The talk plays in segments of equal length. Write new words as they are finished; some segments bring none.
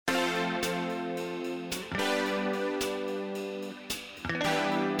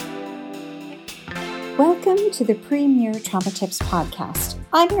Welcome to the Premier Trauma Tips Podcast.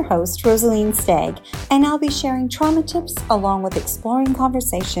 I'm your host, Rosaline Stagg, and I'll be sharing trauma tips along with exploring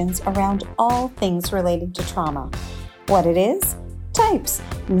conversations around all things related to trauma. What it is, types,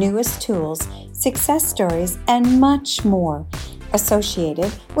 newest tools, success stories, and much more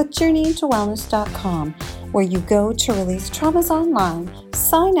associated with JourneyIntoWellness.com, where you go to release traumas online,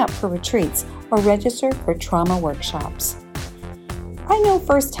 sign up for retreats, or register for trauma workshops. I know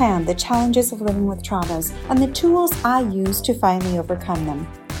firsthand the challenges of living with traumas and the tools I use to finally overcome them.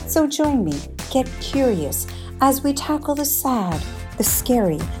 So join me, get curious, as we tackle the sad, the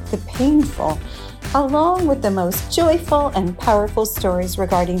scary, the painful, along with the most joyful and powerful stories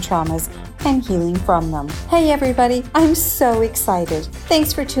regarding traumas and healing from them. Hey everybody, I'm so excited.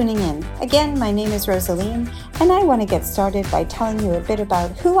 Thanks for tuning in. Again, my name is Rosaline, and I want to get started by telling you a bit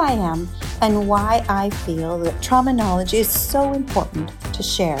about who I am and why I feel that trauma knowledge is so important to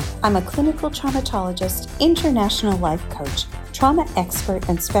share. I'm a clinical traumatologist, international life coach, trauma expert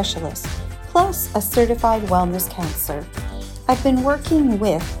and specialist, plus a certified wellness counselor. I've been working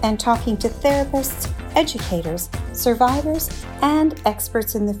with and talking to therapists, educators, survivors, and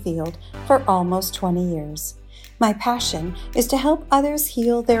experts in the field for almost 20 years. My passion is to help others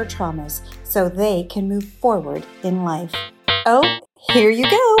heal their traumas so they can move forward in life. Oh, here you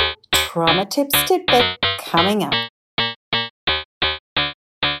go! Trauma Tips Tidbit coming up.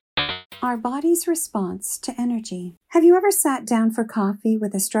 Our body's response to energy. Have you ever sat down for coffee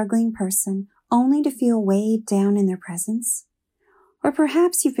with a struggling person only to feel weighed down in their presence? Or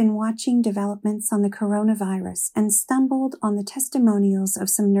perhaps you've been watching developments on the coronavirus and stumbled on the testimonials of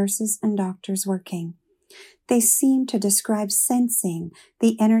some nurses and doctors working. They seem to describe sensing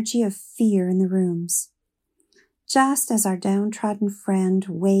the energy of fear in the rooms. Just as our downtrodden friend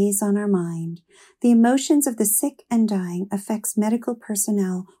weighs on our mind, the emotions of the sick and dying affects medical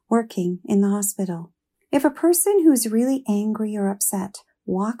personnel working in the hospital. If a person who's really angry or upset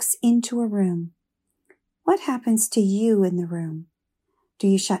walks into a room, what happens to you in the room? Do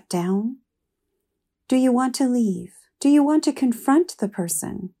you shut down? Do you want to leave? Do you want to confront the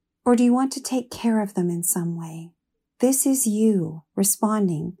person? Or do you want to take care of them in some way? This is you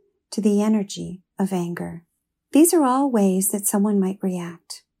responding to the energy of anger. These are all ways that someone might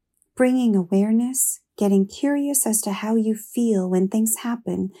react. Bringing awareness, getting curious as to how you feel when things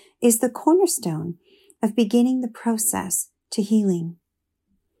happen is the cornerstone of beginning the process to healing.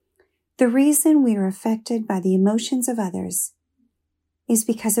 The reason we are affected by the emotions of others is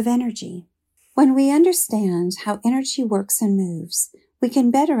because of energy. When we understand how energy works and moves, we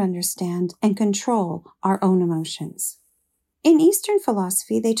can better understand and control our own emotions. In Eastern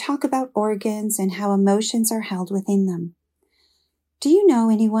philosophy, they talk about organs and how emotions are held within them. Do you know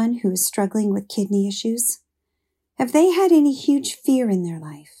anyone who is struggling with kidney issues? Have they had any huge fear in their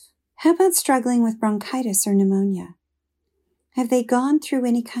life? How about struggling with bronchitis or pneumonia? Have they gone through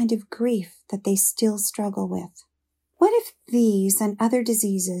any kind of grief that they still struggle with? What if these and other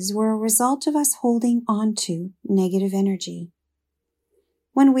diseases were a result of us holding on to negative energy?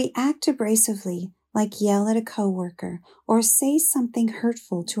 When we act abrasively, like yell at a coworker or say something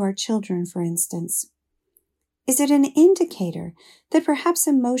hurtful to our children, for instance, is it an indicator that perhaps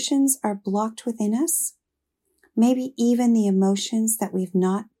emotions are blocked within us? Maybe even the emotions that we've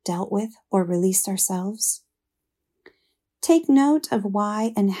not dealt with or released ourselves? Take note of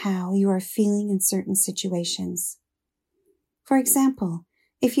why and how you are feeling in certain situations. For example,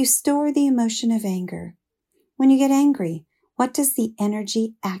 if you store the emotion of anger, when you get angry, what does the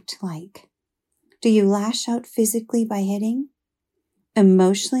energy act like? Do you lash out physically by hitting?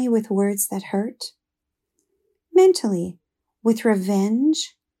 Emotionally with words that hurt? Mentally with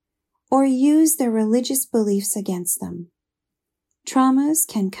revenge? Or use their religious beliefs against them? Traumas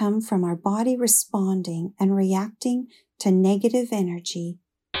can come from our body responding and reacting to negative energy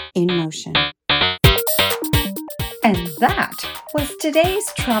in motion. And that was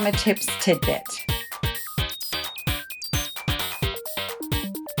today's Trauma Tips Tidbit.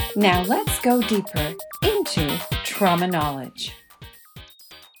 Now let's go deeper into trauma knowledge.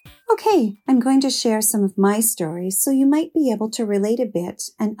 Okay, I'm going to share some of my stories so you might be able to relate a bit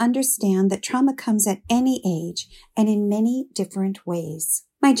and understand that trauma comes at any age and in many different ways.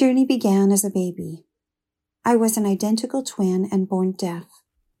 My journey began as a baby. I was an identical twin and born deaf.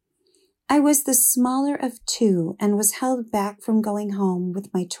 I was the smaller of two and was held back from going home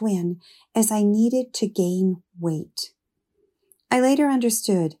with my twin as I needed to gain weight. I later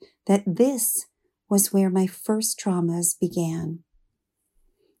understood that this was where my first traumas began.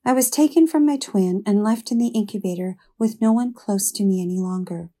 I was taken from my twin and left in the incubator with no one close to me any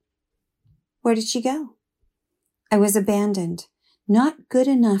longer. Where did she go? I was abandoned, not good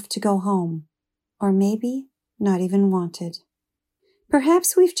enough to go home. or maybe not even wanted.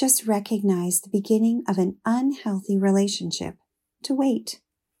 Perhaps we've just recognized the beginning of an unhealthy relationship. To wait.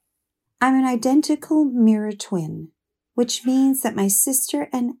 I'm an identical mirror twin, which means that my sister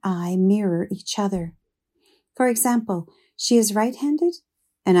and I mirror each other. For example, she is right-handed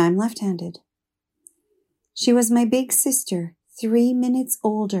and I'm left-handed. She was my big sister, 3 minutes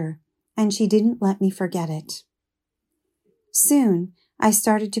older, and she didn't let me forget it. Soon, I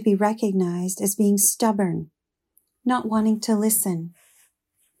started to be recognized as being stubborn, not wanting to listen.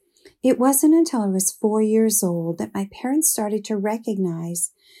 It wasn't until I was 4 years old that my parents started to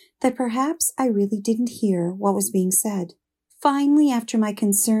recognize that perhaps I really didn't hear what was being said. Finally, after my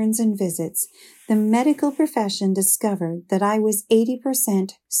concerns and visits, the medical profession discovered that I was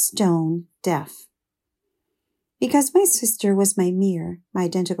 80% stone deaf. Because my sister was my mirror, my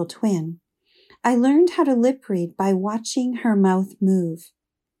identical twin, I learned how to lip read by watching her mouth move.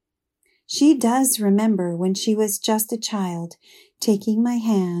 She does remember when she was just a child, taking my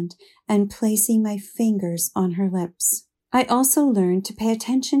hand and placing my fingers on her lips. I also learned to pay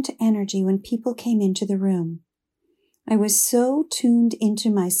attention to energy when people came into the room. I was so tuned into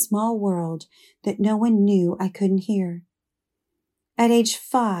my small world that no one knew I couldn't hear. At age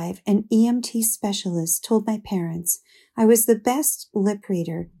 5, an EMT specialist told my parents I was the best lip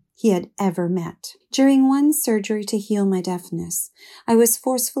reader he had ever met. During one surgery to heal my deafness, I was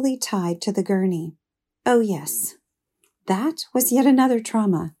forcefully tied to the gurney. Oh yes, that was yet another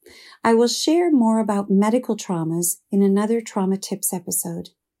trauma. I will share more about medical traumas in another Trauma Tips episode.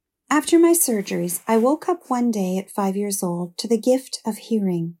 After my surgeries, I woke up one day at 5 years old to the gift of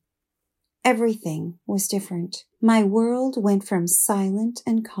hearing. Everything was different. My world went from silent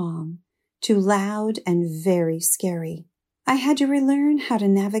and calm to loud and very scary. I had to relearn how to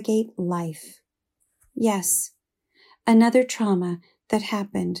navigate life. Yes, another trauma that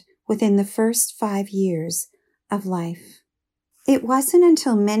happened within the first 5 years of life. It wasn't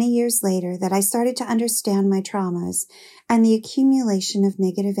until many years later that I started to understand my traumas and the accumulation of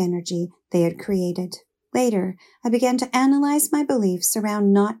negative energy they had created. Later, I began to analyze my beliefs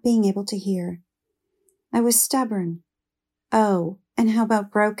around not being able to hear. I was stubborn. Oh, and how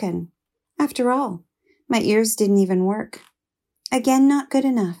about broken? After all, my ears didn't even work. Again, not good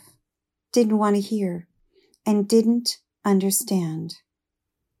enough. Didn't want to hear and didn't understand.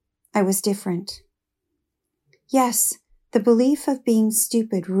 I was different. Yes, the belief of being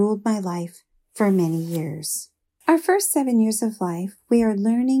stupid ruled my life for many years. Our first 7 years of life, we are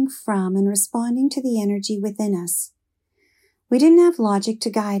learning from and responding to the energy within us. We didn't have logic to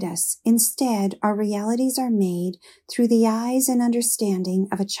guide us. Instead, our realities are made through the eyes and understanding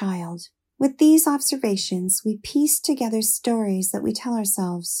of a child. With these observations, we piece together stories that we tell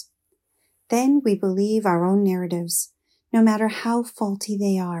ourselves. Then we believe our own narratives, no matter how faulty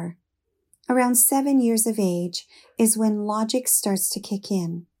they are. Around 7 years of age is when logic starts to kick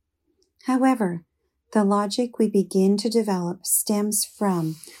in. However, the logic we begin to develop stems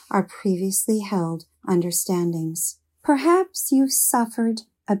from our previously held understandings. Perhaps you've suffered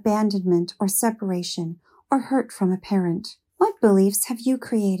abandonment or separation or hurt from a parent. What beliefs have you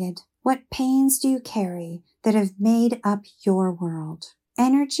created? What pains do you carry that have made up your world?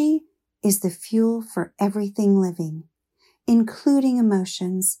 Energy is the fuel for everything living, including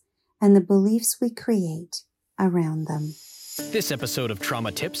emotions and the beliefs we create around them. This episode of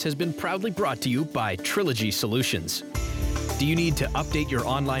Trauma Tips has been proudly brought to you by Trilogy Solutions. Do you need to update your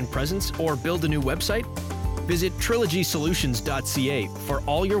online presence or build a new website? Visit trilogysolutions.ca for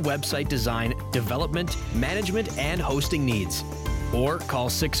all your website design, development, management, and hosting needs. Or call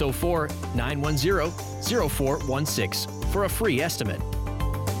 604-910-0416 for a free estimate.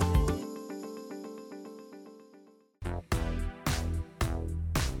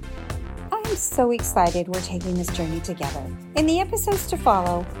 I'm so excited we're taking this journey together. In the episodes to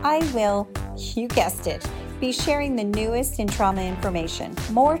follow, I will, you guessed it, be sharing the newest in trauma information,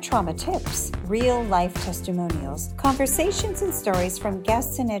 more trauma tips, real life testimonials, conversations and stories from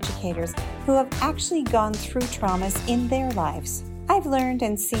guests and educators who have actually gone through traumas in their lives. I've learned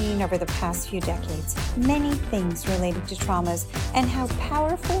and seen over the past few decades many things related to traumas and how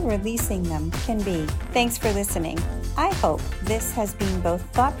powerful releasing them can be. Thanks for listening. I hope this has been both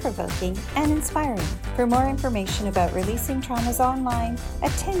thought-provoking and inspiring. For more information about releasing traumas online,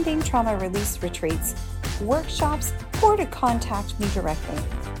 attending trauma release retreats, workshops, or to contact me directly,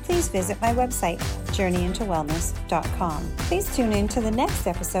 please visit my website, journeyintowellness.com. Please tune in to the next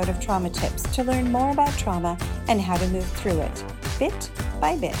episode of Trauma Tips to learn more about trauma and how to move through it, bit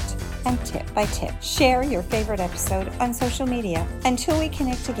by bit and tip by tip. Share your favorite episode on social media. Until we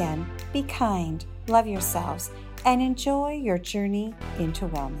connect again, be kind, love yourselves, and enjoy your journey into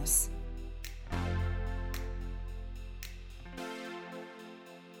wellness.